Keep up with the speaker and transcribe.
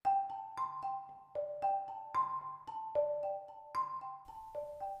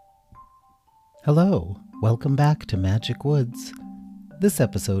Hello, welcome back to Magic Woods. This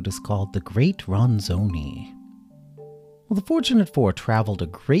episode is called The Great Ronzoni. Well, the Fortunate Four traveled a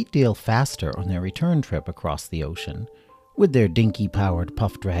great deal faster on their return trip across the ocean, with their dinky-powered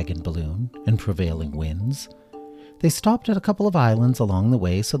puff dragon balloon and prevailing winds. They stopped at a couple of islands along the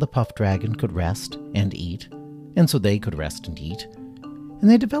way so the puff dragon could rest and eat, and so they could rest and eat. And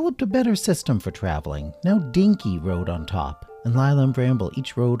they developed a better system for traveling. Now Dinky rode on top, and Lila and Bramble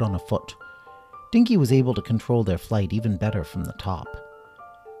each rode on a foot. Dinky was able to control their flight even better from the top.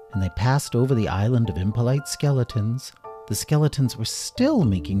 And they passed over the island of impolite skeletons. The skeletons were still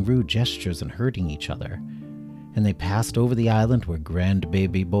making rude gestures and hurting each other. And they passed over the island where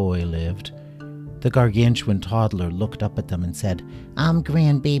Grandbaby Boy lived. The gargantuan toddler looked up at them and said, "I'm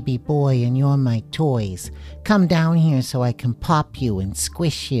Grandbaby Boy and you're my toys. Come down here so I can pop you and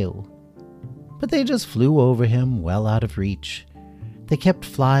squish you." But they just flew over him, well out of reach. They kept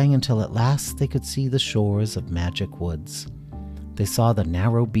flying until at last they could see the shores of Magic Woods. They saw the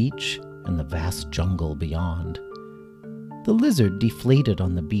narrow beach and the vast jungle beyond. The lizard deflated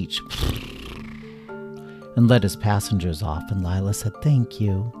on the beach and let his passengers off, and Lila said thank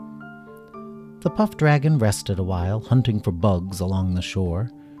you. The puff dragon rested a while, hunting for bugs along the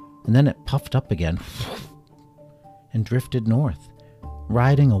shore, and then it puffed up again and drifted north,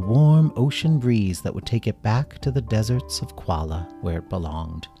 riding a warm ocean breeze that would take it back to the deserts of Kuala, where it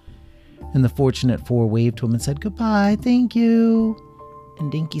belonged. And the Fortunate Four waved to him and said, "Goodbye, thank you." And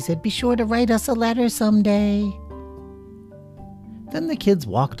Dinky said, "Be sure to write us a letter someday." Then the kids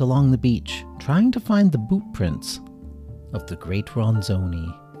walked along the beach, trying to find the boot prints of the Great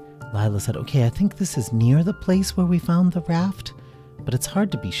Ronzoni. Lila said, "Okay, I think this is near the place where we found the raft, but it's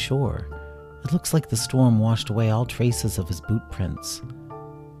hard to be sure. It looks like the storm washed away all traces of his boot prints."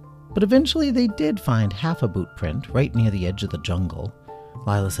 But eventually they did find half a boot print right near the edge of the jungle.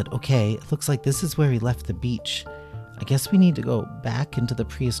 Lila said, "Okay, it looks like this is where he left the beach. I guess we need to go back into the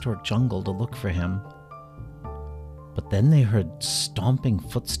prehistoric jungle to look for him." But then they heard stomping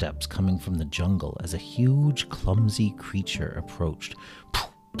footsteps coming from the jungle as a huge, clumsy creature approached.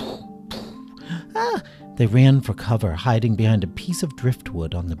 They ran for cover, hiding behind a piece of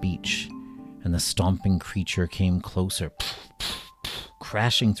driftwood on the beach. And the stomping creature came closer,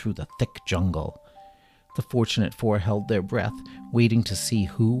 crashing through the thick jungle. The Fortunate Four held their breath, waiting to see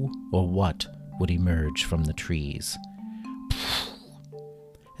who or what would emerge from the trees.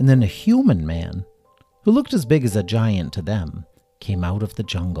 And then a human man, who looked as big as a giant to them, came out of the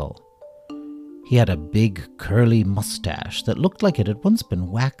jungle. He had a big, curly mustache that looked like it had once been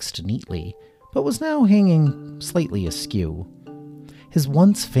waxed neatly, but was now hanging slightly askew. His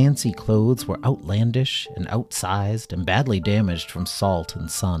once fancy clothes were outlandish and outsized and badly damaged from salt and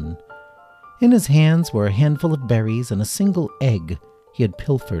sun. In his hands were a handful of berries and a single egg he had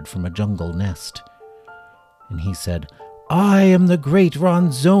pilfered from a jungle nest. And he said, "I am the Great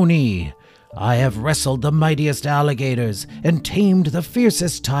Ronzoni. I have wrestled the mightiest alligators and tamed the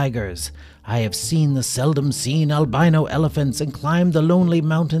fiercest tigers. I have seen the seldom seen albino elephants and climbed the lonely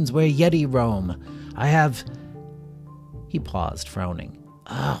mountains where yeti roam. I have..." He paused, frowning.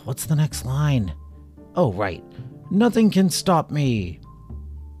 What's the next line? Oh, right. "Nothing can stop me."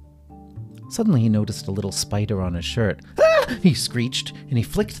 Suddenly he noticed a little spider on his shirt. "Ah!" he screeched, and he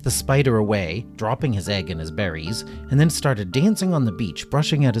flicked the spider away, dropping his egg and his berries, and then started dancing on the beach,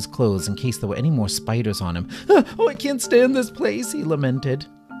 brushing at his clothes in case there were any more spiders on him. "Oh, I can't stand this place," he lamented.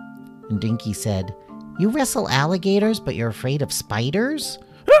 And Dinky said, "You wrestle alligators, but you're afraid of spiders?"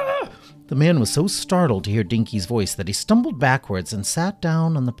 "Ah!" The man was so startled to hear Dinky's voice that he stumbled backwards and sat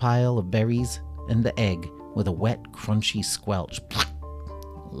down on the pile of berries and the egg with a wet, crunchy squelch.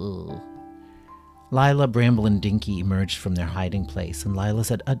 Ugh. Lila, Bramble, and Dinky emerged from their hiding place, and Lila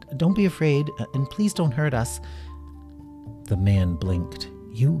said, "Don't be afraid, and please don't hurt us." The man blinked.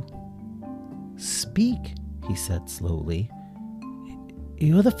 "You speak," he said slowly.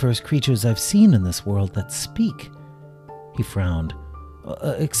 "You're the first creatures I've seen in this world that speak." He frowned.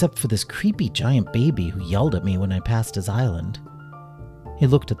 "Except for this creepy giant baby who yelled at me when I passed his island." He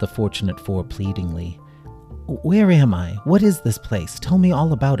looked at the Fortunate Four pleadingly. "Where am I? What is this place? Tell me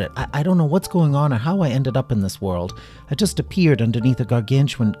all about it. I don't know what's going on or how I ended up in this world. I just appeared underneath a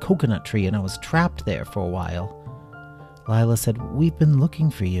gargantuan coconut tree and I was trapped there for a while." Lila said, "We've been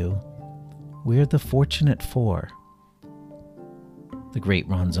looking for you. We're the Fortunate Four." The Great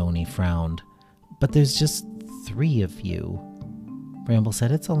Ronzoni frowned. "But there's just 3 of you." Bramble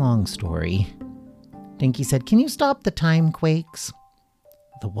said, "It's a long story." Dinky said, "Can you stop the time quakes?"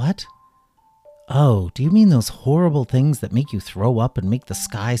 "The what?" "Oh, do you mean those horrible things that make you throw up and make the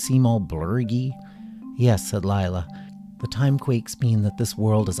sky seem all blurry?" "Yes," said Lila. "The time quakes mean that this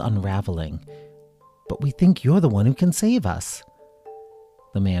world is unraveling. but we think you're the one who can save us."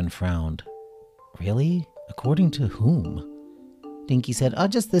 The man frowned. "Really? According to whom?" Dinky said, "Oh,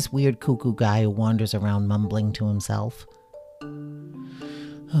 just this weird cuckoo guy who wanders around mumbling to himself."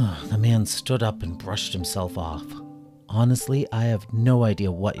 The man stood up and brushed himself off. "Honestly, I have no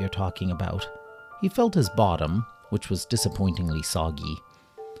idea what you're talking about." He felt his bottom, which was disappointingly soggy.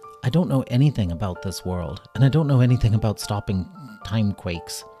 "I don't know anything about this world, and I don't know anything about stopping time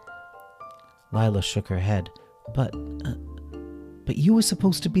quakes." Lila shook her head. But you were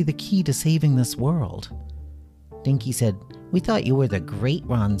supposed to be the key to saving this world." Dinky said, "We thought you were the great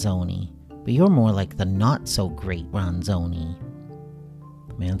Ronzoni, but you're more like the not-so-great Ronzoni."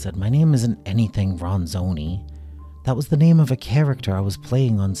 The man said, "My name isn't anything Ronzoni. That was the name of a character I was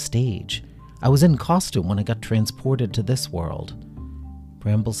playing on stage. I was in costume when I got transported to this world."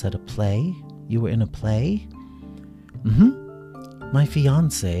 Bramble said, "A play? You were in a play?" "Mm-hmm. My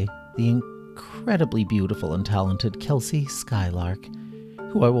fiancée, the incredibly beautiful and talented Kelsey Skylark,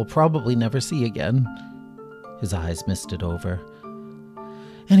 who I will probably never see again." His eyes misted over.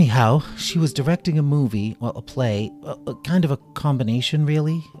 "Anyhow, she was directing a movie, well, a play, kind of a combination,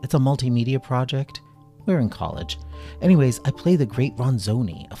 really. It's a multimedia project. We're in college. Anyways, I play the great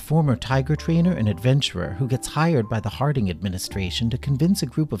Ronzoni, a former tiger trainer and adventurer who gets hired by the Harding administration to convince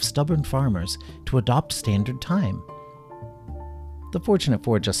a group of stubborn farmers to adopt standard time." The Fortunate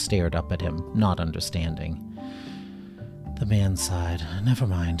Four just stared up at him, not understanding. The man sighed. "Never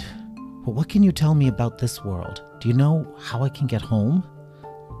mind. But what can you tell me about this world? Do you know how I can get home?"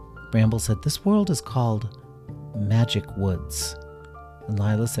 Bramble said, "This world is called Magic Woods." And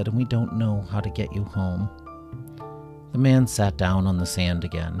Lila said, "And we don't know how to get you home." The man sat down on the sand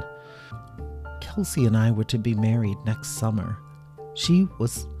again. "Kelsey and I were to be married next summer. She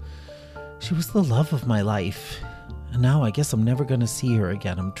was the love of my life. And now I guess I'm never going to see her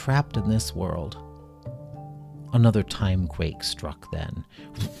again. I'm trapped in this world." Another time quake struck then.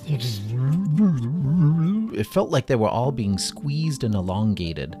 It felt like they were all being squeezed and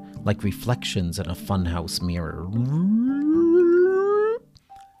elongated, like reflections in a funhouse mirror.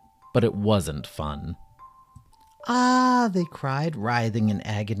 But it wasn't fun. "Ah!" they cried, writhing in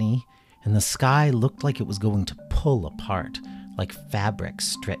agony, and the sky looked like it was going to pull apart, like fabric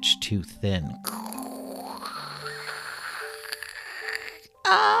stretched too thin.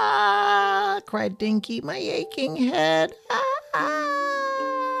 "Ah!" cried Dinky, "my aching head. Ah!"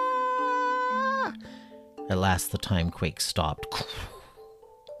 At last the timequake stopped.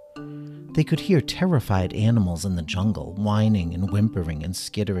 They could hear terrified animals in the jungle, whining and whimpering and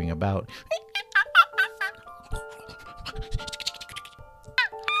skittering about.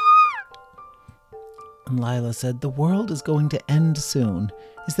 And Lila said, "The world is going to end soon.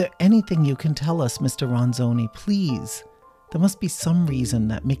 Is there anything you can tell us, Mr. Ronzoni, please? There must be some reason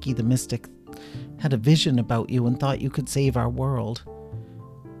that Mickey the Mystic had a vision about you and thought you could save our world."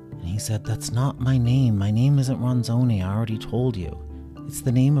 And he said, "That's not my name. My name isn't Ronzoni, I already told you. It's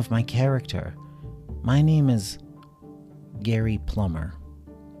the name of my character. My name is Gary Plummer."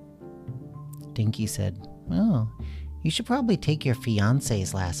 Dinky said, "Well, you should probably take your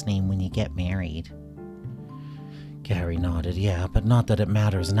fiancé's last name when you get married." Gary nodded. "Yeah, but not that it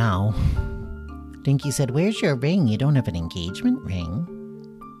matters now." Dinky said, "Where's your ring? You don't have an engagement ring."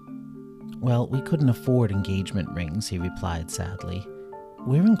 "Well, we couldn't afford engagement rings," he replied sadly.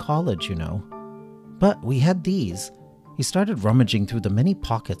 "We're in college, you know. But we had these." He started rummaging through the many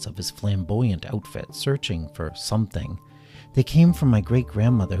pockets of his flamboyant outfit, searching for something. "They came from my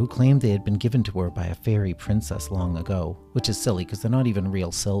great-grandmother, who claimed they had been given to her by a fairy princess long ago," which is silly because they're not even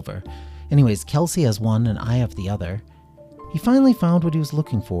real silver. Anyways, Kelsey has one and I have the other. He finally found what he was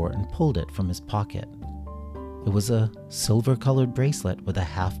looking for and pulled it from his pocket. It was a silver-colored bracelet with a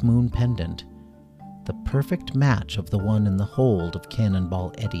half-moon pendant, the perfect match of the one in the hold of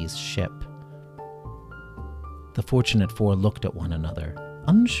Cannonball Eddie's ship. The Fortunate Four looked at one another,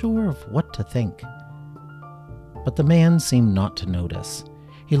 unsure of what to think. But the man seemed not to notice.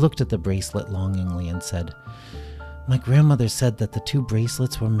 He looked at the bracelet longingly and said, "My grandmother said that the two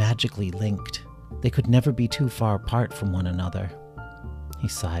bracelets were magically linked. They could never be too far apart from one another." He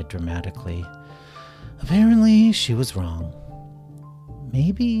sighed dramatically. "Apparently, she was wrong."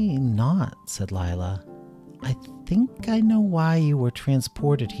 "Maybe not," said Lila. "I think I know why you were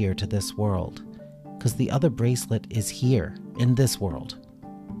transported here to this world. Because the other bracelet is here, in this world."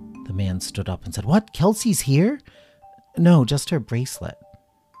 The man stood up and said, "What? Kelsey's here?" "No, just her bracelet."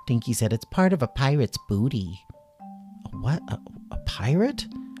 Dinky said, "It's part of a pirate's booty." "A what? A pirate?"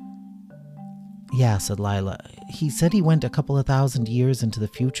 "Yeah," said Lila. "He said he went a couple of 1,000 years into the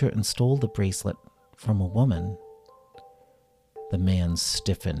future and stole the bracelet from a woman." The man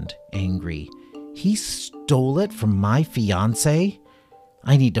stiffened, angry. He stole it from my fiancé?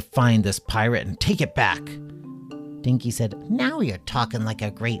 I need to find this pirate and take it back. Dinky said, "Now you're talking like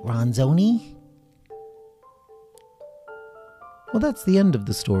a great Ronzoni." Well, that's the end of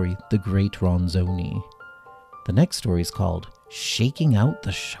the story, The Great Ronzoni. The next story is called Shaking Out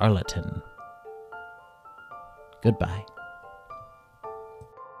the Charlatan. Goodbye.